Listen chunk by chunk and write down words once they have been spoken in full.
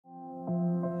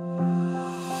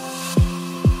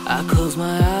I close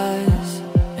my eyes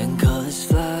and colors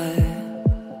fly.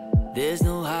 There's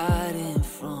no hiding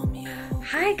from you.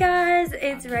 Hi guys,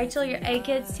 it's Rachel, your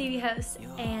A-Kids TV host,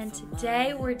 and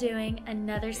today we're doing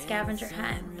another scavenger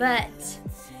hunt, but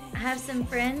I have some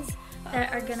friends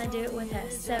that are gonna do it with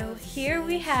us. So here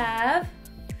we have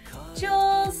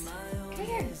Jules. Come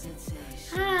here.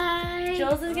 Hi.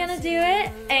 Jules is gonna do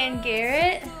it, and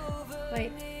Garrett.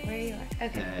 Wait, where you are?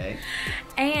 Okay.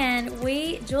 And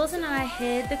Jules and I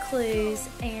hid the clues,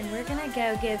 and we're gonna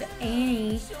go give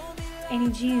Annie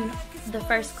June the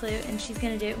first clue, and she's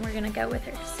gonna do it, and we're gonna go with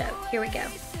her. So here we go.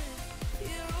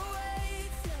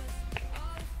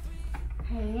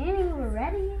 Hey Annie, we're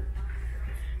ready.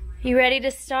 You ready to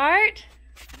start?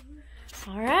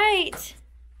 All right.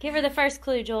 Give her the first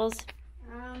clue, Jules.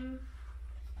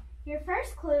 Your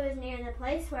first clue is near the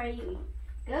place where you eat.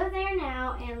 Go there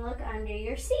now and look under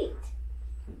your seat.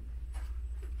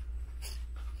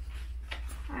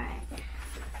 All right.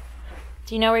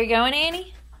 Do you know where you're going,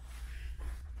 Annie?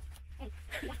 Where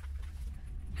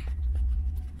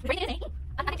are you going?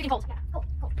 I'm not getting cold. Cold.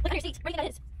 Look under your seat. Where do you think that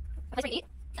is? A place where you eat?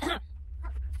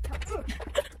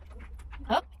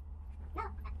 Oh.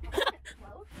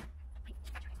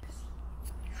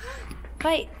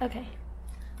 Wait, okay.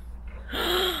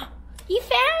 You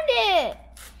found it!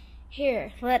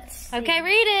 Here, let's see. Okay,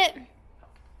 read it.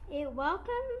 It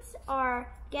welcomes our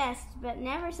guests but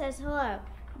never says hello.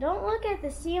 Don't look at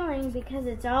the ceiling because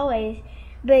it's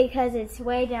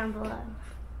way down below.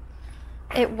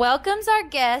 It welcomes our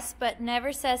guests but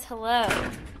never says hello.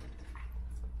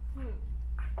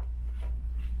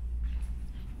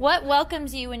 What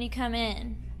welcomes you when you come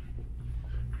in?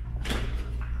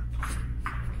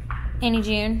 Annie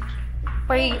June.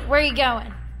 Where are you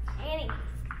going? Annie,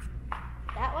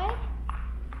 that way?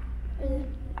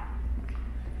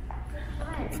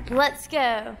 Let's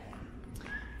go.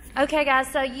 Okay guys,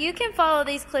 so you can follow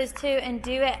these clues too and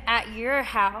do it at your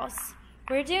house.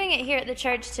 We're doing it here at the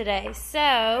church today.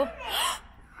 So,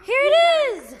 here it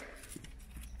is.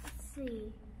 Let's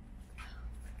see.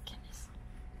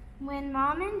 When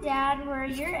Mom and Dad were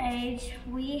your age,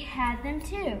 we had them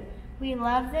too. We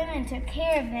loved them and took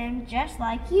care of them just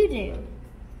like you do.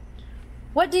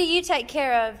 What do you take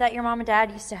care of that your mom and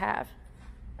dad used to have?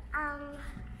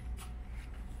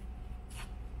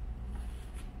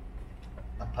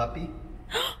 A puppy?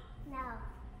 No.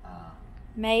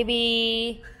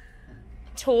 Maybe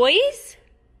toys?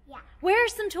 Yeah. Where are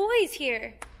some toys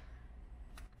here?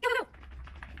 Go, go,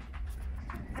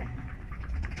 go.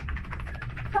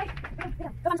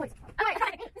 Go on, toys. All right,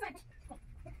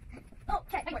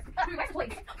 okay, where's the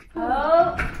toys?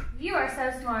 Oh, you are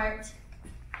so smart.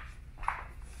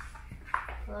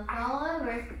 Look all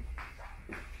over.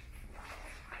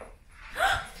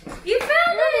 You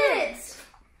found it!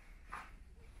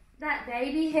 That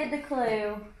baby hid the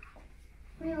clue.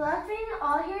 We love being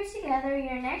all here together.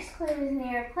 Your next clue is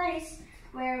near a place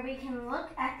where we can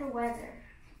look at the weather.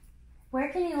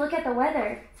 Where can you look at the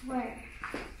weather? Where?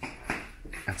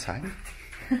 Outside?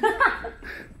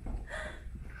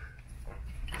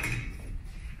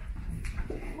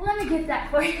 Let me get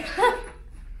that for you.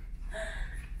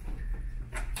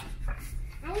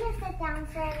 I'm going to sit down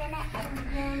for a minute and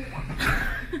then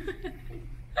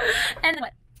And then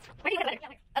what? Where do you look at the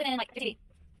weather? Other than like your TV.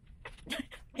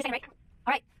 You're saying right?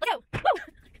 All right, let's go.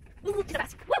 Woo! Woo, so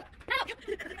fast. Woo! No!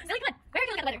 Silly, come on. Where are you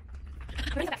looking at the weather?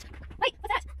 Where's so fast? Wait,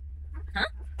 what's that? Huh?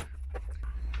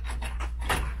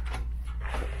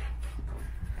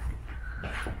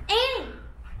 Annie!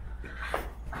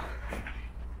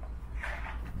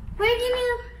 Where can you...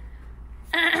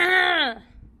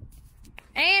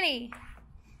 Annie!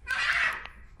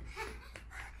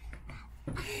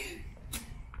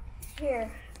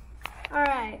 Here.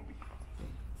 Alright.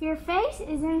 Your face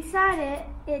is inside it.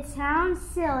 It sounds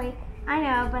silly, I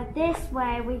know, but this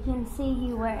way we can see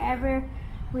you wherever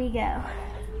we go.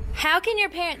 How can your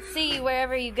parents see you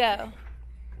wherever you go?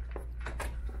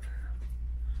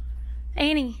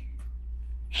 Annie.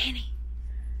 Annie.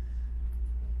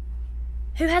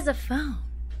 Who has a phone?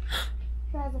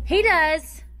 He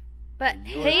does, but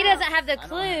he doesn't have the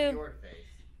clue.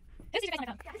 Who's your face on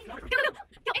my phone? Go, go, go.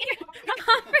 Go, Andrew. Come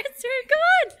on, Prince, come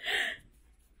on.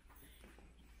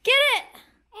 Get it.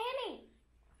 Annie!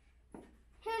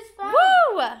 Whose phone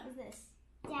Woo! is this?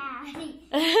 Daddy.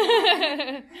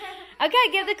 Okay,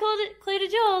 give the clue to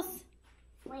Jules.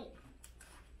 Wait.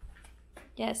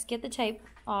 Yes, get the tape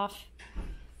off.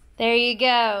 There you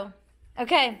go.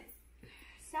 Okay.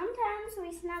 Sometimes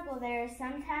we snuggle there,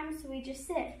 sometimes we just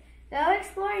sit. Go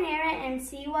explore near it and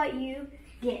see what you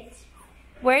get.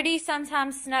 Where do you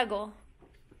sometimes snuggle?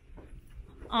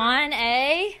 On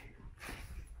a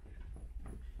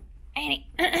Annie.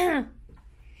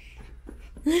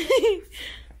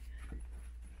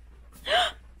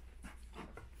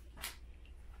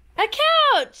 A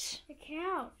couch! A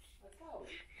couch.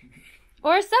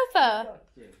 Or a sofa.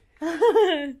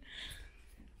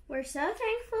 We're so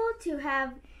thankful to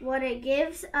have what it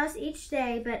gives us each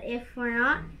day, but if we're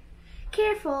not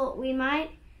careful, we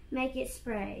might make it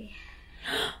spray.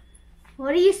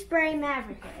 What do you spray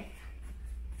Maverick with?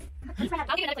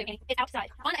 I'll give you another clue, Annie. It's outside.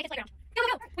 On the Atkins playground. Go,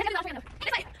 go, go. We have to go outside.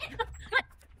 This way. Come on.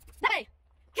 That way.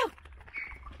 Go.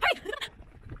 Hurry.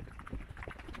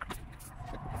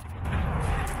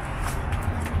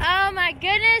 Oh my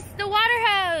goodness, the water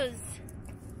hose.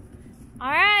 All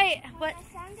right. When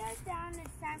the sun goes down,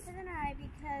 it's time for the night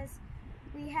because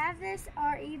we have this,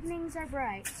 our evenings are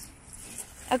bright.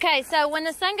 Okay, so when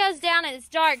the sun goes down and it's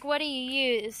dark, what do you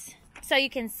use so you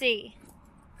can see?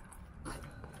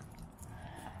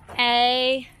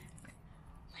 A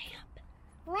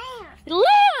Lamp.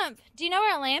 lamp. Do you know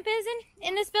where a lamp is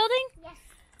in this building? Yes.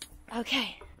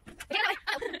 Okay.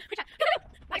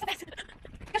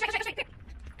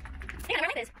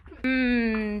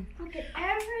 Look at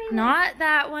every Not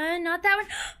that one. Not that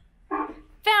one.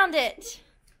 Found it.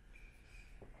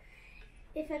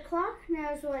 If a clock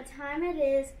knows what time it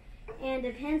is and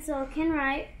a pencil can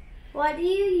write, what do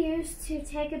you use to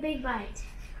take a big bite?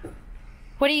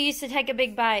 What do you use to take a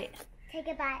big bite? Take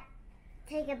a bite.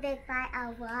 Take a big bite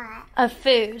of what? Of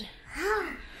food.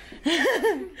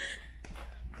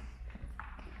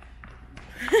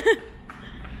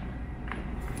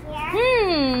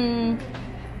 Yeah.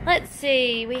 Let's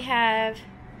see. We have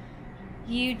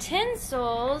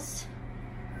utensils.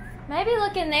 Maybe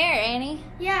look in there, Annie.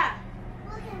 Yeah.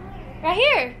 Look in where? Right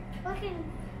here. Look in.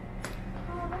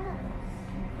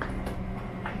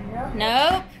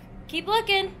 Nope. Keep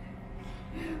looking.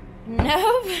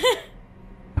 Nope.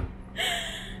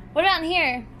 What about in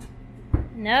here?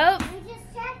 Nope. We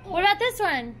just checked it. What about this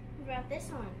one? What about this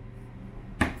one?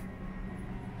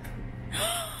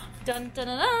 Dun, dun,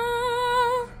 dun,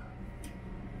 dun.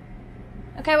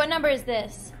 Okay, what number is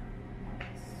this?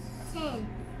 10.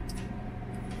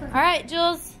 All right,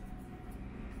 Jules.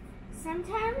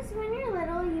 Sometimes when you're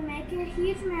little, you make a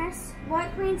huge mess.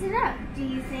 What cleans it up? Do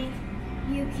you think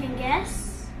you can guess?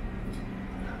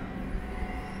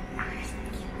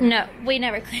 No, we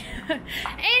never clean up.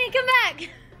 Annie, come back.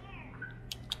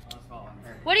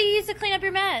 What do you use to clean up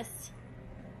your mess?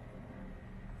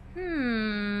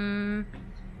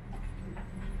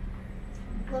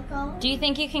 Look all Do you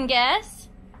think you can guess?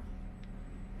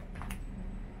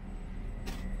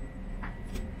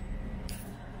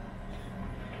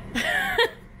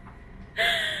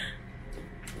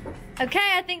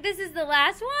 Okay, I think this is the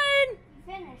last one.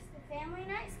 finished the family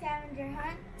night scavenger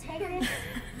hunt. Take this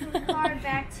card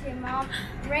back to Mom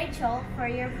Rachel for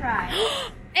your prize.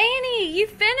 Annie, you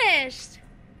finished.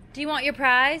 Do you want your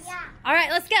prize? Yeah. All right,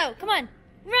 let's go. Come on.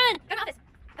 Run. Go to the office.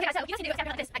 Okay, guys, so you guys need to do a scavenger hunt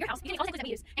like this at your house. You can take all the things that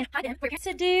we use and hide them for your parents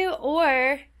to do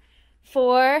or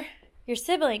for your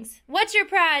siblings. What's your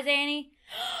prize, Annie?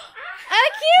 A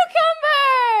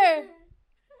cucumber!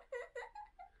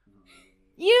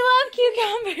 You love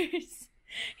cucumbers.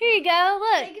 Here you go.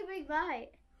 Look. Take a big bite.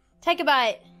 Take a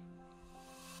bite.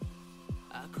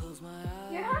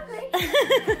 You're hungry.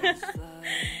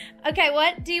 Okay,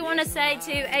 what do you want to say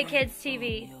to A Kids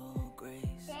TV?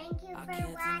 Thank you for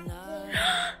watching.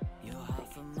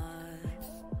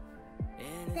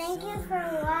 Thank you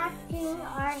for watching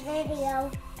our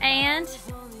video And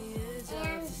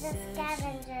and the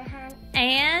scavenger hunt.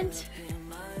 and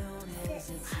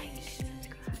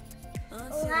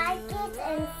Like it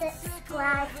and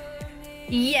subscribe.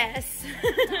 yes.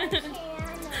 Channel.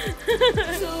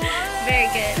 Very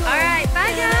good. All right,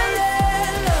 bye guys.